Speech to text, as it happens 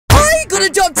got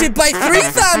adopted by 3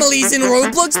 families in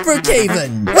Roblox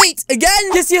Brookhaven. Wait, again?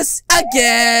 Yes,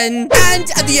 again. And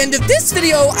at the end of this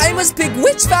video, I must pick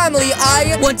which family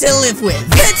I want to live with.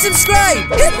 Hit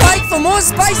subscribe, hit like for more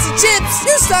spicy chips.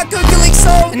 Use star code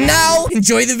Calixo. And now,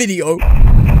 enjoy the video.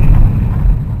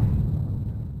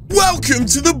 Welcome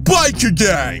to the Biker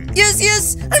Gang!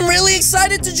 Yes, I'm really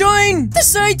excited to join!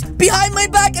 That's right, behind my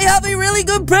back I have a really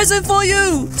good present for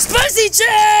you! Spicy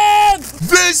chip!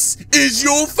 This is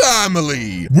your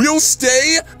family! We'll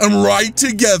stay and ride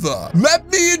together. Let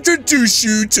me introduce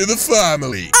you to the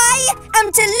family. I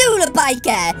am Tallulah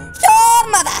Biker,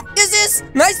 your mother! Yes,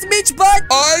 nice to meet you, bud!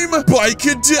 I'm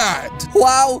Biker Dad.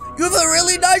 Wow, you have a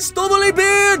really nice stubbly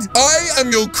beard! I am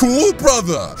your cool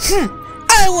brother.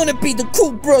 I want to be the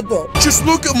cool brother. Just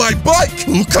look at my bike.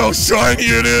 Look how shiny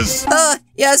it is.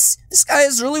 Yes, this guy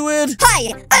is really weird.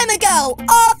 Hi, I'm a girl,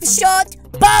 or for short,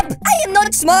 Bob. I am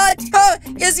not smart.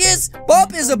 Yes,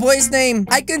 Bob is a boy's name.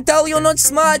 I can tell you're not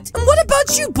smart. And what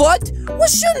about you, bud?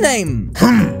 What's your name?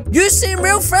 You seem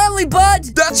real friendly, bud.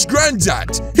 That's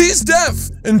Granddad. He's deaf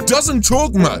and doesn't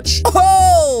talk much.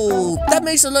 Oh, that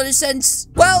makes a lot of sense.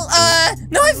 Well,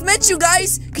 now I've met you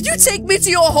guys, could you take me to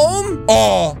your home?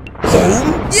 Home?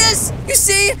 Yes, you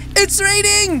see, it's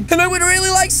raining, and I would really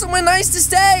like somewhere nice to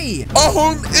stay. Our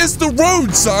home is the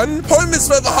road, son. Home is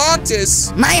where the heart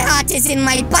is. My heart is in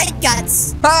my bike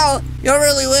guts. Wow, you're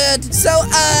really weird. So,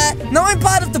 now I'm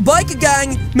part of the biker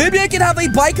gang. Maybe I can have a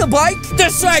biker bike?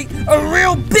 That's right, a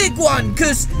real big one,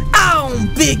 cause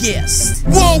I'm biggest.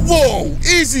 Whoa,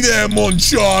 easy there,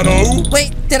 Monchado.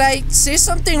 Wait, did I say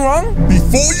something wrong?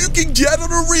 Before you can get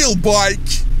on a real bike,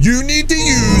 you need to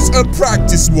use a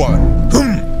practice one.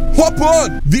 Hop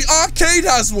on! The arcade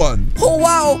has one! Oh,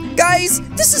 wow. Guys,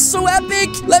 this is so epic.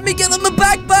 Let me get on the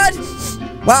back,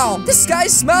 bud. Wow, this guy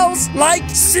smells like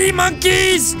sea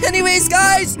monkeys. Anyways,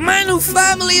 guys, my new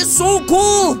family is so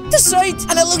cool. That's right.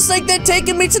 And it looks like they're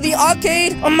taking me to the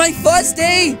arcade on my first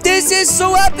day. This is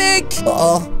so epic.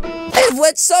 Uh-oh. I have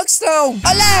wet socks now.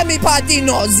 Hola, mi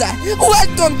patinos.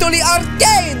 Welcome to the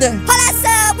arcade. Hola,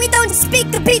 sir. We don't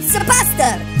speak the pizza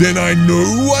pasta. Then I know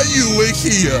why you were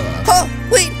here. Huh?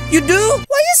 Wait, you do?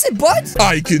 Why is it, bud?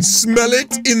 I can smell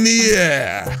it in the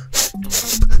air.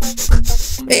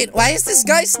 Wait, why is this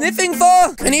guy sniffing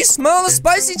for? Can he smell the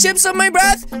spicy chips on my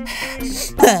breath?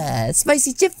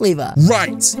 Spicy chip flavor.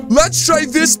 Right, let's try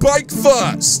this bike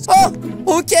first. Oh,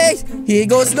 okay. Here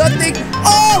goes nothing.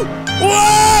 Oh,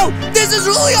 whoa! This is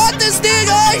really hot, this thing,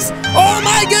 guys. Oh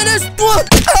my goodness.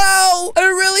 Ow! It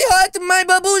really hurt my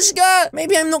babushka.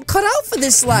 Maybe I'm not cut out for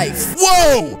this life.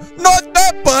 Whoa! Not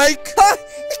that bike! Huh?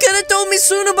 You could have told me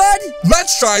sooner, bud.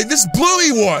 Let's try this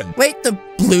bluey one. Wait, the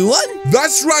blue one?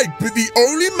 That's right, but the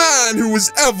only man who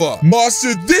has ever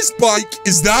mastered this bike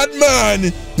is that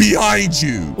man behind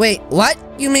you. Wait, what?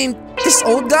 You mean this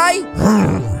old guy?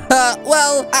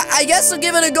 Well, I guess I'll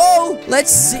give it a go.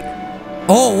 Let's see.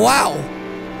 Oh, wow.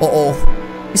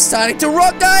 Uh-oh. It's starting to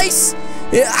rock, guys.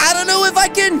 I don't know if I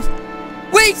can.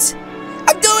 Wait.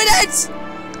 I'm doing it.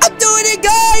 I'm doing it,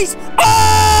 guys.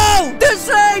 Oh, that's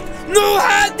right.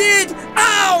 No-handed.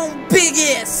 I'm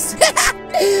biggest.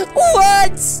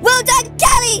 What? Well done,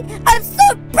 Callie. I'm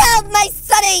so proud, my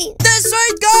sonny. That's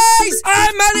right, guys.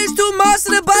 I managed to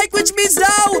master the bike, which means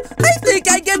now I think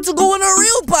I get to go on a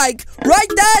real bike. Right,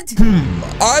 Dad?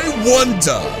 I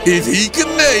wonder if he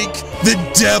can make the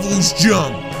devil's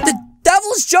jump. The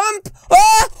devil's jump?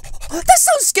 Ah! That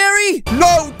sounds scary.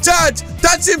 No, Dad,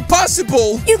 that's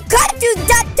impossible. You can't do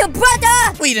that to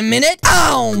brother. Wait a minute.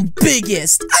 I'm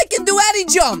biggest. I can do any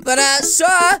jump. But, sir,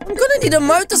 I'm gonna need a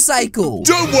motorcycle.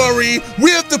 Don't worry,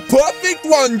 we have the perfect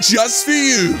one just for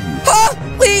you. Huh?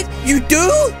 Wait, you do?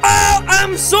 Oh,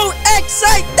 I'm so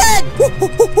excited.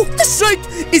 That's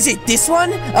right. Is it this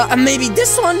one? Maybe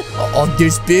this one? Or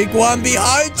this big one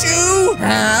behind you?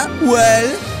 Well,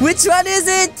 which one is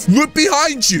it? Look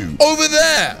behind you, over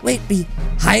there. Wait,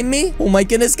 behind me? Oh my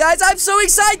goodness, guys, I'm so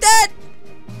excited!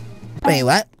 Wait,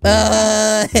 what?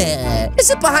 Is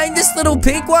it behind this little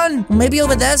pink one? Maybe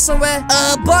over there somewhere?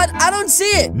 But I don't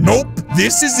see it. Nope,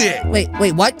 this is it. Wait,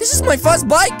 what? This is my first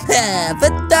bike?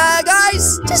 But,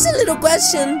 guys, just a little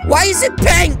question. Why is it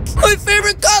pink? My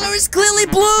favorite color is clearly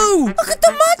blue. Look at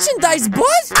the merchandise,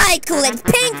 bud. I call it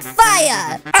pink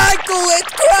fire. I call it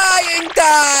crying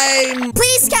time.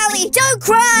 Please, Callie, don't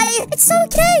cry. It's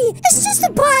okay. It's just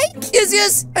a bike.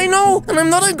 Yes, I know. And I'm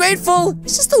not ungrateful.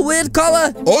 It's just a weird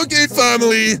color. Okay,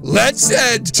 family, let's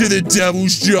head to the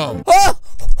devil's jump. Oh!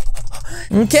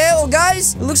 Okay, well,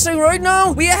 guys, it looks like right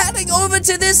now we are heading over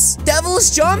to this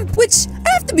devil's jump, which I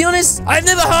have have to be honest, I've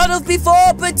never heard of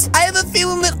before, but I have a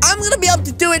feeling that I'm gonna be able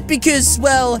to do it because,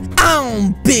 well,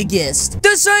 I'm biggest.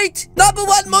 That's right,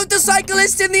 #1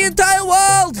 motorcyclist in the entire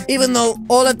world. Even though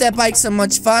all of their bikes are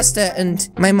much faster and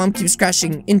my mom keeps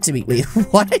crashing into me. Wait,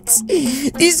 what?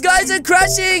 These guys are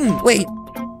crashing. Wait,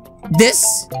 this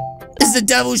is the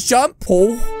devil's jump?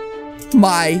 Oh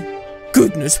my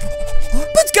goodness.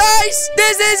 But guys,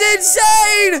 this is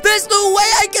insane! There's no way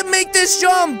I can make this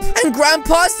jump! And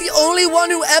Grandpa's the only one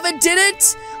who ever did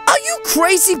it? Are you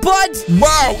crazy, bud?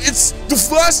 Wow, it's the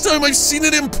first time I've seen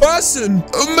it in person.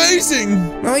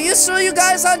 Amazing. Are you sure you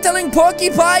guys aren't telling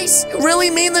porcupines? You really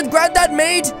mean that Granddad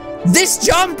made this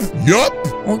jump? Yup.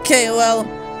 Okay, well,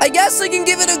 I guess I can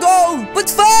give it a go. But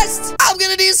first, I'm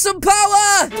gonna need some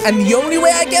power. And the only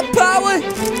way I get power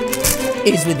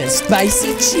is with a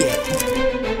spicy chip.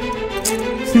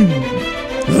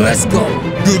 Let's go.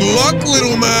 Good luck,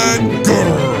 little man.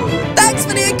 Grr. Thanks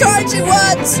for the encouraging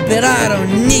words, but I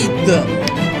don't need them.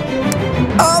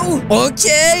 Oh,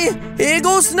 okay. Here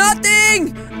goes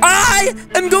nothing. I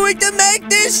am going to make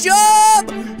this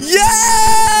jump.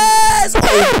 Yes!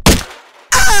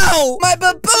 Ow! My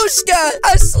babushka!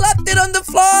 I slapped it on the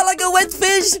floor like a wet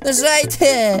fish. That's right.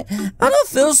 I don't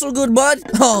feel so good, bud.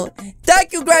 Oh,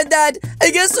 thank you, Granddad.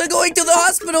 I guess we're going to the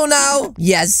hospital now.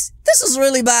 Yes, this is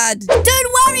really bad. Don't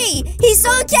worry, he's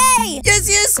okay.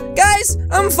 Yes, guys,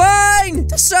 I'm fine.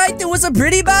 That's right, there was a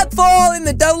pretty bad fall in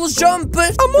the devil's jump,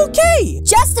 but I'm okay.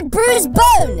 Just a bruised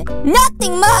bone,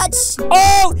 nothing much.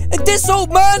 Oh, and this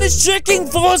old man is checking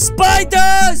for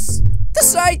spiders.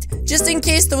 That's right, just in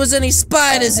case there was any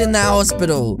spiders in that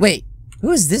hospital. Wait,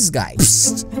 who is this guy?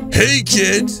 Psst. Hey,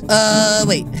 kid.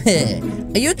 Wait.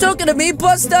 Are you talking to me,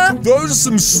 Buster? Those are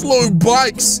some slow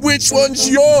bikes. Which one's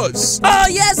yours? Oh,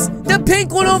 yes, the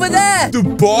pink one over there. The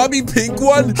Barbie pink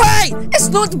one? Hey, it's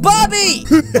not Barbie.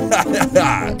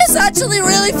 It's actually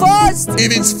really fast.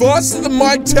 If it's faster than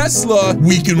my Tesla,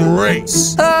 we can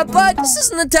race. But this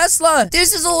isn't a Tesla.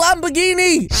 This is a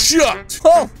Lamborghini. Shut.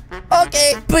 Oh,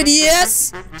 okay. But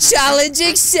yes, challenge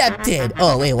accepted.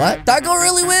 Oh, wait, what? That got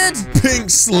really weird. Pink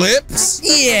slips?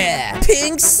 Yeah,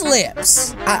 pink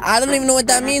slips. I don't even know what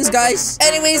that means, guys.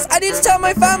 Anyways, I need to tell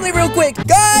my family real quick.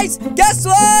 Guys, guess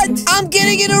what? I'm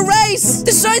getting in a race.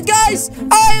 That's right, guys.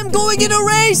 I am going in a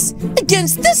race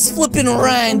against this flippin'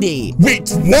 Randy.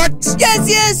 Wait, what?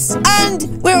 Yes.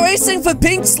 And we're racing for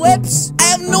pink slips. I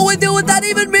have no idea what that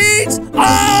even means.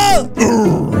 Oh!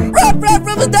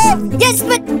 Rub a dub. Yes,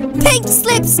 but pink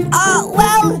slips,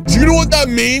 well. Do you know what that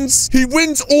means? He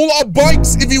wins all our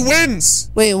bikes if he wins.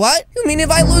 Wait, what? You mean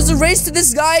if I lose a race to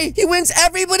this guy, he wins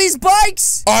everybody's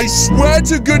bikes? I swear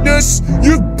to goodness,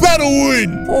 you better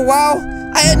win. Oh, wow.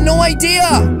 I had no idea.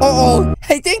 Uh-oh.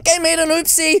 I think I made an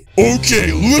oopsie.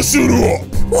 Okay, listen up.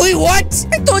 Wait, what?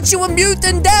 I thought you were mute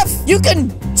and deaf. You can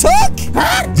talk?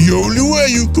 Huh? The only way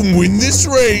you can win this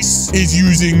race is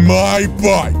using my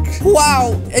bike.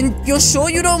 Wow, and you're sure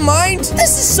you don't mind?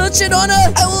 This is such an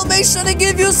honor. I will make sure to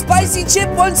give you a spicy chip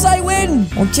once I win.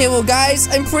 Okay, well, guys,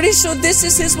 I'm pretty sure this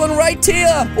is his one right here.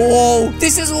 Oh,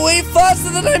 this is way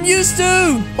faster than I'm used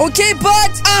to. Okay,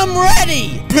 but I'm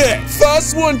ready. Bet.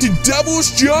 First one to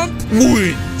Devil's Jump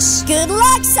wins. Good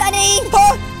luck, Sonny.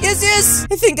 Oh, yes.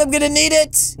 I think I'm gonna need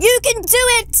it. You can do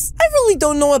it. I really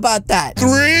don't know about that.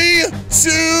 3,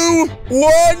 2,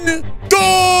 1,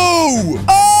 go!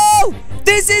 Oh!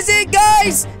 This is it,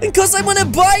 guys! And because I'm on a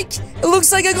bike, it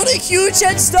looks like I got a huge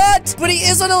head start. But he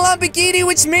is on a Lamborghini,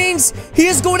 which means he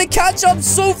is going to catch up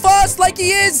so fast like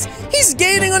he is. He's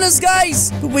gaining on us,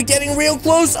 guys. But we're getting real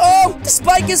close. Oh, this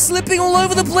bike is slipping all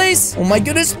over the place. Oh, my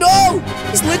goodness, no!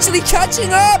 He's literally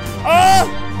catching up.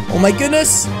 Oh my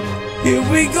goodness. Here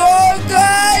we go,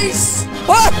 guys!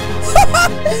 Oh!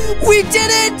 We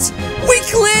did it! We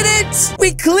cleared it!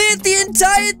 We cleared the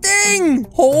entire thing!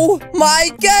 Oh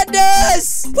my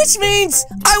goodness! Which means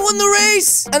I won the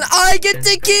race! And I get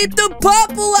to keep the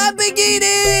purple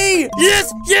Lamborghini!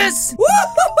 Yes!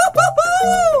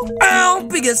 Woo-hoo-hoo-hoo-hoo! Ow,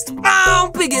 biggest!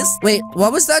 Wait,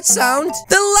 what was that sound?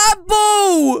 The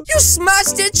Lambo! You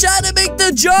smashed it trying to make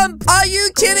the jump! Are you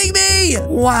kidding me?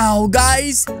 Wow,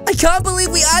 guys! I can't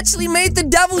believe we actually made the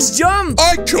devil's jump!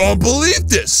 I can't believe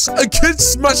this! A kid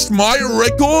smashed my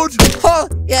record? Oh,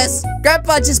 yes.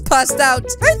 Grandpa just passed out.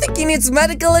 I think he needs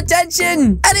medical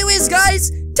attention. Anyways,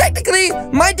 guys, technically,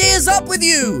 my day is up with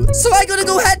you. So I gotta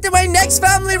go head to my next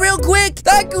family real quick.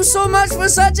 Thank you so much for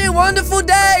such a wonderful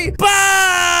day.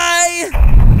 Bye!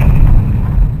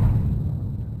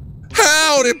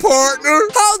 Howdy, partner.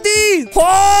 Howdy!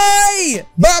 Hi!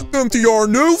 Welcome to your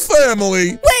new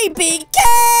family. We be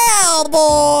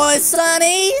cowboys,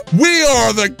 Sonny. We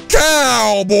are the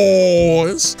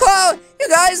Cowboys. Oh, You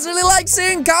guys really like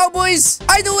seeing cowboys?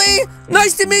 Either way,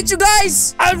 nice to meet you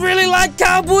guys. I really like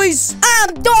cowboys.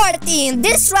 I'm Dorothy, and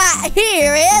this right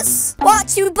here is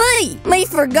what you be. Me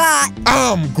forgot.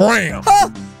 I'm Graham.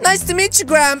 Oh, nice to meet you,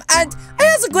 Graham. And I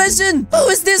have a question. Who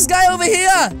is this guy over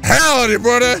here? Howdy,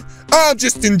 brother. I'm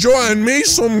just enjoying me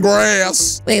some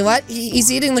grass. Wait, what? He's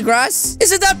eating the grass?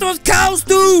 Isn't that what cows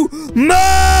do?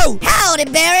 No! Howdy,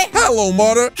 Barry. Hello,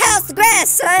 mother. How's the grass,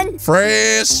 son?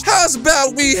 Fresh. How's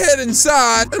about we head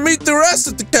inside and meet the rest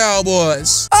of the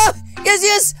cowboys? Oh,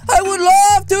 yes, I would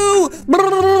love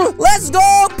to. Let's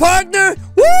go, partner.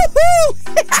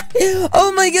 Woohoo!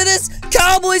 Oh my goodness,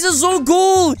 cowboys are so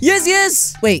cool.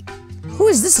 Yes. Wait, who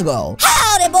is this girl?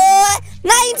 Howdy, boy.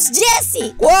 Name's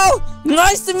Jesse. Wow,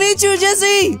 nice to meet you,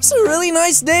 Jesse. It's a really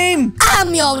nice name.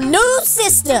 I'm your new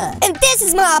sister, and this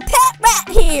is my pet rat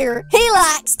here. He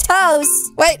likes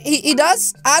toast. Wait, he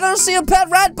does? I don't see a pet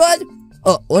rat, bud.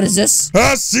 Oh, what is this?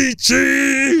 I see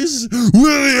cheese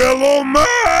with yellow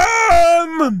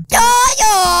man.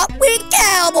 Yeah, we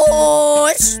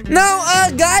cowboys. Now,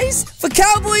 guys, for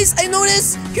cowboys, I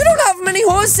notice you don't have many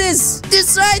horses.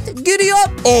 This right, giddy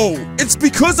up. Oh, it's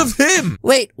because of him.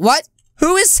 Wait, what?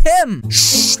 Who is him?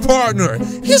 Shh, partner.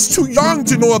 He's too young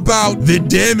to know about the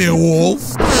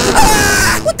demi-wolf.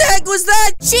 Ah! What the heck was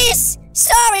that? Jeez,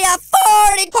 sorry I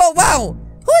farted. Oh, wow.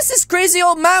 Who is this crazy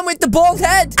old man with the bald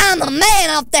head? I'm a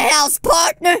man of the house,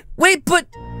 partner. Wait, but,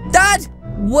 Dad,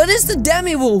 what is the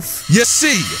demi-wolf? You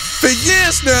see, for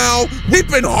years now, we've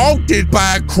been haunted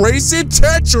by a crazy,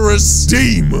 treacherous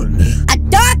demon. A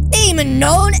dark demon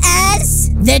known as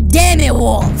the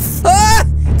demi-wolf. Ah!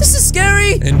 This is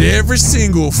scary. And every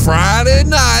single Friday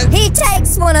night, He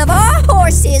takes one of our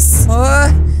horses.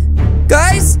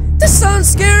 Guys, this sounds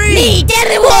scary. Me,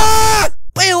 demi-wolf. Ah!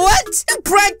 Wait, what? You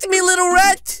pranked me, little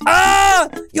rat. Ah!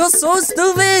 You're so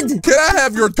stupid. can I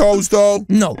have your toast, though?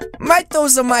 No, my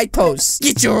toes are my toes.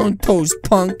 Get your own toes,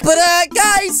 punk. But,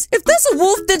 guys, if there's a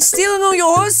wolf that's stealing all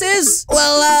your horses,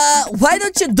 well, why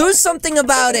don't you do something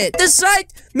about it? That's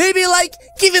right. Maybe, like,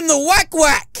 give him the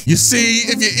whack-whack. You see,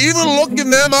 if you even look in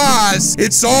them eyes,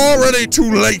 it's already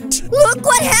too late. Look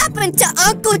what happened to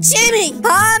Uncle Jimmy.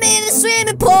 I'm in a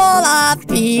swimming pool of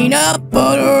peanut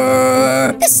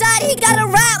butter. Decided he got a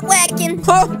rat whacking.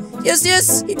 Oh,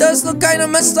 yes, he does look kind of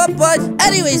messed up, but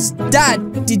anyways,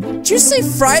 Dad, did you say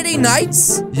Friday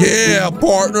nights? Yeah,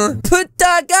 partner. But,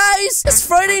 guys, it's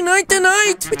Friday night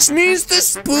tonight, which means the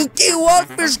spooky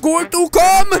wolf is going to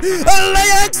come and lay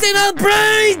eggs in our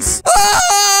brains.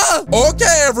 Ah!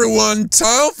 Okay, everyone,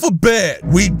 time for bed.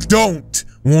 We don't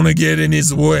want to get in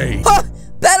his way. Huh,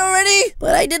 bed already?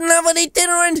 But I didn't have any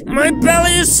dinner and my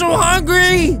belly is so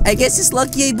hungry. I guess it's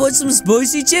lucky I bought some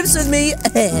spicy chips with me.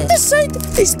 That's right,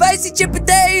 a spicy chip a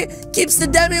day keeps the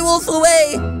demi-wolf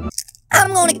away.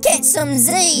 I'm gonna catch some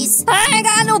Z's. I ain't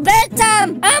got no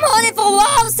bedtime. I'm hunting for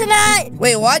wolves tonight.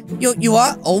 Wait, what? You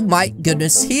are? Oh my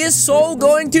goodness, he is so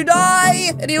going to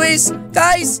die. Anyways,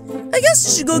 guys, I guess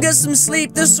I should go get some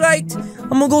sleep. That's right. I'm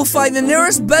gonna go find the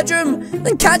nearest bedroom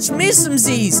and catch me some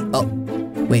Z's. Oh,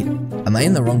 wait. Am I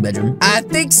in the wrong bedroom? I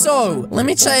think so. Let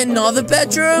me try another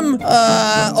bedroom.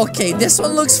 Okay, this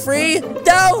one looks free.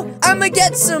 Now, I'ma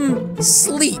get some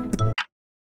sleep.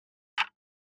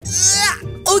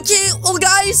 Okay, well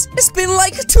guys, it's been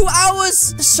like 2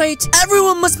 hours. That's right,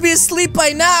 everyone must be asleep by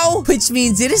now. Which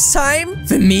means it is time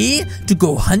for me to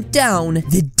go hunt down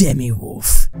the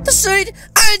demi-wolf. That's right,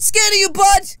 I ain't scared of you,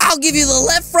 bud. I'll give you the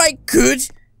left, right, good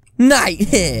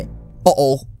night.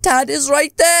 Uh-oh, Dad is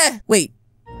right there. Wait,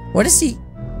 what is he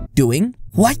doing?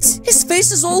 What? His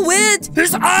face is all weird.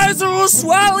 His eyes are all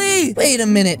swally. Wait a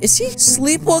minute. Is he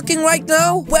sleepwalking right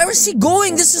now? Where is he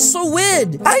going? This is so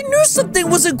weird. I knew something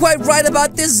wasn't quite right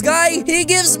about this guy. He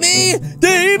gives me the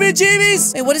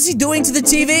heebie-jeebies. Hey, what is he doing to the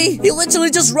TV? He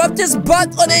literally just rubbed his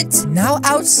butt on it. Now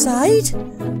outside?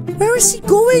 Where is he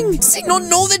going? Does he not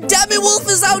know the demi-wolf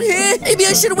is out here? Maybe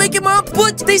I should wake him up.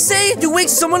 But they say you wake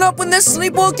someone up when they're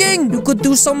sleepwalking, you could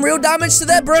do some real damage to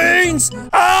their brains.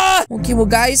 Ah! Okay, well,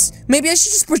 guys, maybe I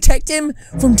should just protect him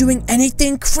from doing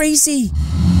anything crazy.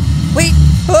 Wait.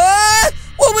 Ah!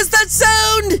 What was that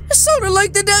sound? It sounded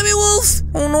like the demi-wolf.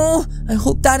 Oh, no. I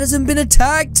hope that hasn't been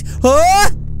attacked. Ah!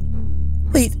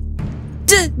 Wait.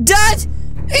 Dad?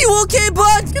 Are you okay,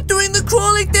 bud? You're doing the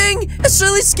crawling thing. It's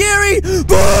really scary.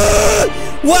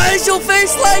 Why is your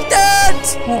face like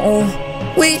that?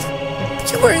 Uh-oh. Wait,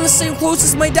 you're wearing the same clothes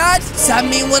as my dad? Does that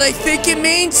mean what I think it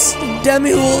means? The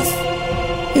demi-wolf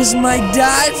is my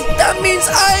dad? That means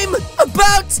I'm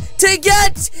about to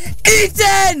get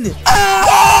eaten!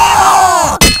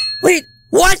 Ah! Wait,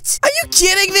 What? Are you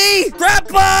kidding me?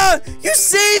 Grandpa, you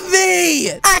saved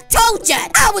me! I told ya,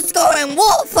 I was going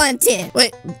wolf hunting.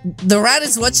 Wait, the rat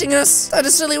is watching us? That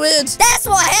is really weird. That's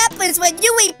what happens when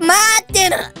you eat my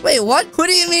dinner. Wait, what? What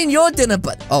do you mean your dinner?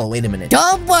 But oh, wait a minute.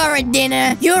 Don't worry,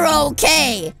 dinner. You're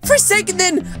okay. For a second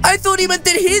then, I thought he meant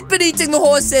that he'd been eating the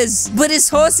horses. But his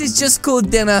horse is just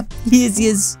called dinner.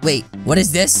 Yes. Wait, what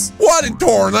is this? What in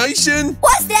tarnation?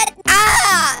 What's that?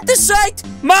 Ah! That's right!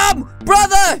 Mom!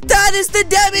 Brother! That is the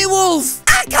demi-wolf!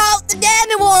 I caught the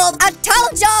demi-wolf! I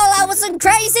told y'all I wasn't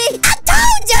crazy! I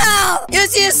told y'all!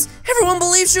 Yes! Everyone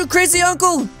believes you're crazy,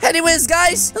 Uncle! Anyways,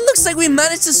 guys, it looks like we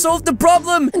managed to solve the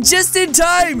problem just in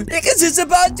time! Because it's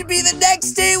about to be the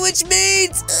next day, which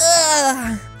means...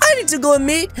 I need to go and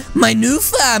meet my new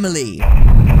family!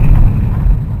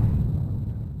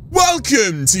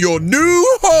 Welcome to your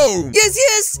new home!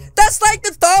 Yes! That's like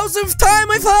the 1,000th time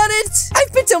I've heard it!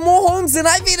 I've been to more homes than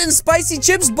I've eaten spicy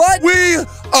chips, but... We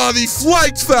are the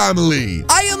Flight family!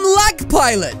 I am Lag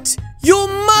Pilot! Your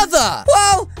mother!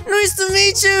 Wow, nice to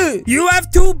meet you! You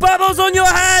have 2 bubbles on your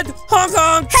head! Honk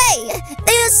honk! Hey,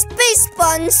 they're space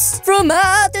buns from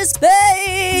outer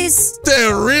space!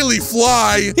 They really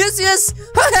fly! Yes,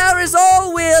 her hair is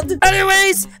all weird!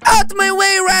 Anyways, out my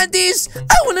way, Randys!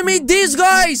 I wanna meet these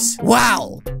guys!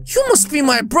 Wow, you must be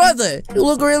my brother! You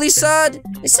look really sad.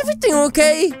 Is everything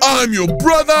okay? I'm your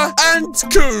brother and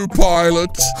co-pilot.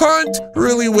 Hunt,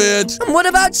 really weird. And what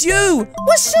about you?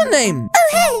 What's your name? Oh,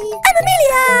 hey, I'm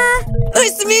Amelia!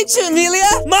 Nice to meet you,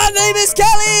 Amelia! My name is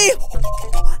Kelly!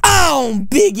 I'm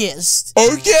biggest!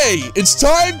 Okay, it's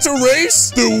time to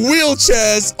race the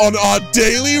wheelchairs on our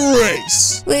daily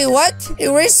race. Wait, what?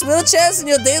 You race wheelchairs in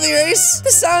your daily race?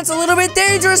 This sounds a little bit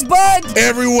dangerous, bud!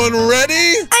 Everyone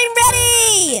ready? I'm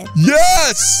ready!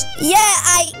 Yes! Yeah,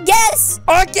 I guess.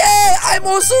 Okay, I'm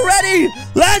also ready!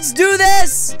 Let's do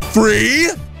this!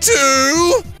 3,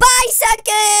 2... Bye,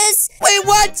 suckers! Wait,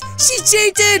 what? She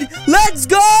cheated! Let's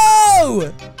go!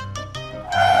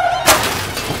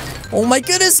 Oh my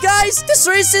goodness, guys! This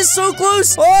race is so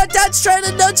close! Oh, Dad's trying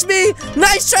to nudge me!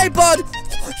 Nice try, bud!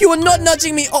 You are not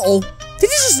nudging me! Uh-oh! Did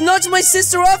you just nudge my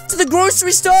sister off to the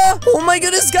grocery store? Oh my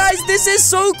goodness, guys! This is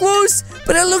so close!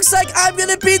 But it looks like I'm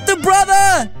gonna beat the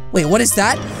brother! Wait, what is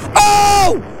that?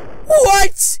 Oh!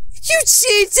 What? You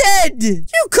cheated!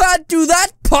 You can't do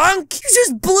that, punk! You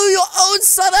just blew your own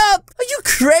son up! Are you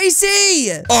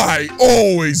crazy? I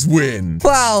always win.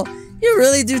 Wow, you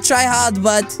really do try hard,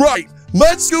 but... Right,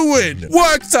 let's go in.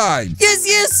 Work time.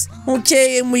 Yes!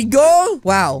 Okay, and we go.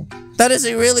 Wow, that is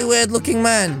a really weird looking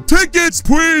man. Tickets,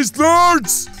 please,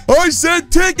 nerds. I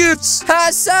said tickets. Ha,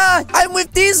 sir, I'm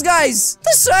with these guys.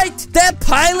 That's right, they're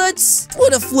pilots.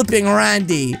 What a flipping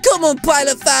Randy. Come on,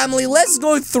 pilot family, let's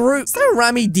go through. Is that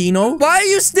Rami Dino? Why are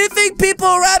you sniffing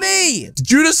people, Rami? Did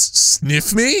you just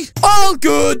sniff me? All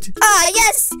good. Ah,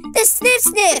 yes, the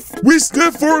sniff. We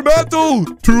sniff for metal.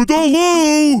 To the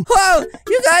loo. Wow,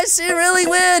 you guys seem really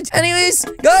weird. Anyways,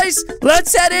 guys,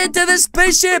 let's head into the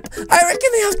spaceship. I reckon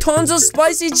they have tons of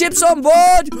spicy chips on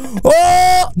board.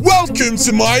 Oh! Welcome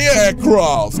to my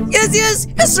aircraft. Yes,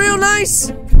 it's real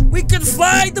nice. We can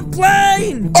fly the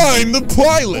plane. I'm the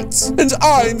pilot, and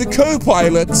I'm the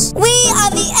co-pilot. We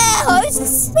are the air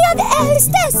hosts. We are the air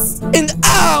hostess. And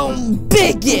I'm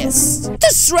biggest.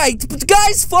 That's right, but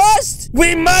guys, first,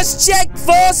 we must check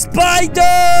for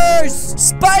spiders.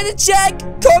 Spider check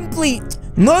complete.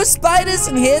 No spiders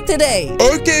in here today.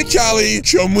 Okay, Callie,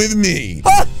 come with me.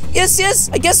 Oh, yes.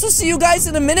 I guess we'll see you guys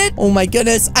in a minute. Oh my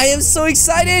goodness, I am so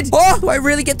excited. Oh, do I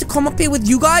really get to come up here with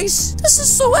you guys? This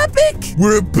is so epic.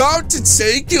 We're about to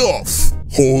take off.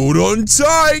 Hold on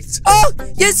tight. Oh,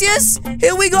 yes.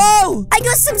 Here we go. I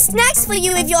got some snacks for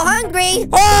you if you're hungry.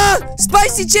 Oh,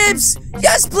 spicy chips.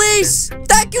 Yes, please.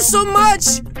 Thank you so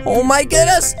much. Oh my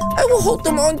goodness. I will hold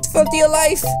them on for dear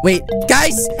life. Wait,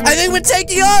 guys, I think we're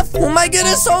taking off. Oh my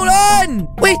goodness, hold on.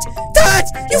 Wait, Dad,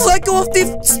 you've let go of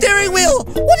the steering wheel.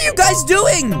 What are you guys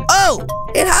doing? Oh,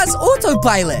 it has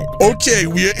autopilot. Okay,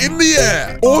 we are in the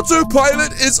air.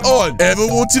 Autopilot is on. Ever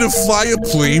wanted to fly a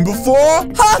plane before?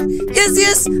 Huh? Yes.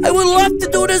 I would love to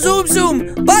do the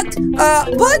zoom. But I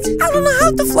don't know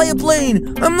how to fly a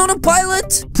plane. I'm not a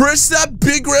pilot. Press that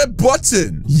big red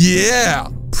button. Yeah.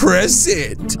 Press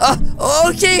it.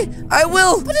 Okay, I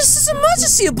will. But this is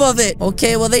emergency above it.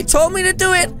 Okay, well, they told me to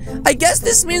do it. I guess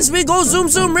this means we go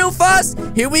zoom real fast.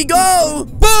 Here we go.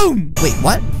 Boom. Wait,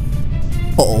 what?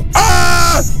 Uh-oh.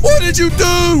 Ah! What did you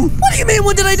do? What do you mean,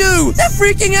 what did I do? They're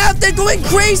freaking out. They're going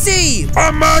crazy.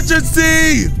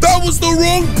 Emergency! That was the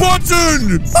wrong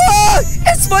button! Ah!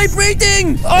 It's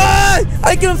vibrating. Ah!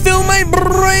 I can feel my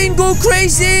brain go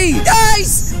crazy.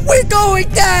 Guys, we're going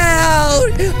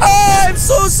down. Oh, I'm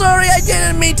so sorry. I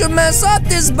didn't mean to mess up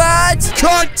this bad.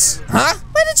 Cut! Huh?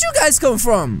 Where did you guys come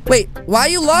from? Wait, why are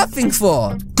you laughing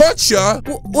for? Gotcha!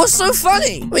 What's so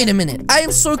funny? Wait a minute. I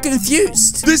am so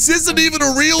confused. This isn't even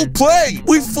a real play!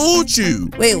 We fooled you!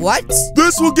 Wait, what?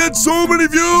 This will get so many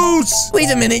views! Wait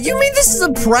a minute. You mean this is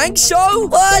a prank show?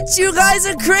 What? You guys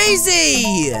are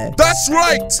crazy. That's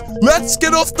right! Let's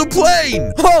get off the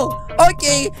plane! Oh,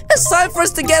 okay. It's time for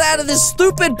us to get out of this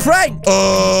stupid prank.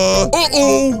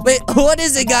 Uh-oh! Wait, what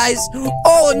is it, guys?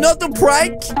 Oh, another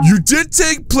prank? You did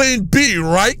take plane B,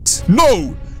 right?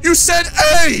 No! You said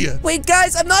A! Wait,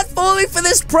 guys, I'm not falling for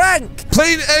this prank.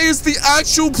 Plane A is the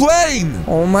actual plane!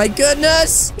 Oh my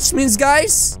goodness. Which means,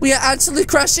 guys, we are actually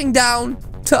crashing down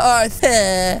to Earth.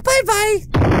 Bye-bye.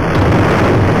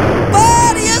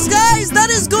 But yes, guys, that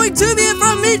is going to be it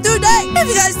from me today. If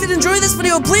you guys did enjoy this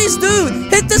video, please do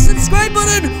hit the subscribe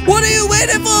button. What are you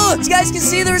waiting for? As you guys can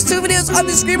see, there's 2 videos on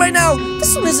the screen right now.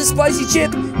 This one is a spicy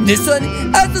chip. This one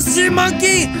has the sea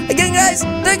monkey. Again, guys,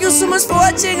 thank you so much for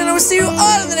watching, and I will see you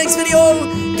all in the next video.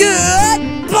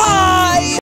 Goodbye.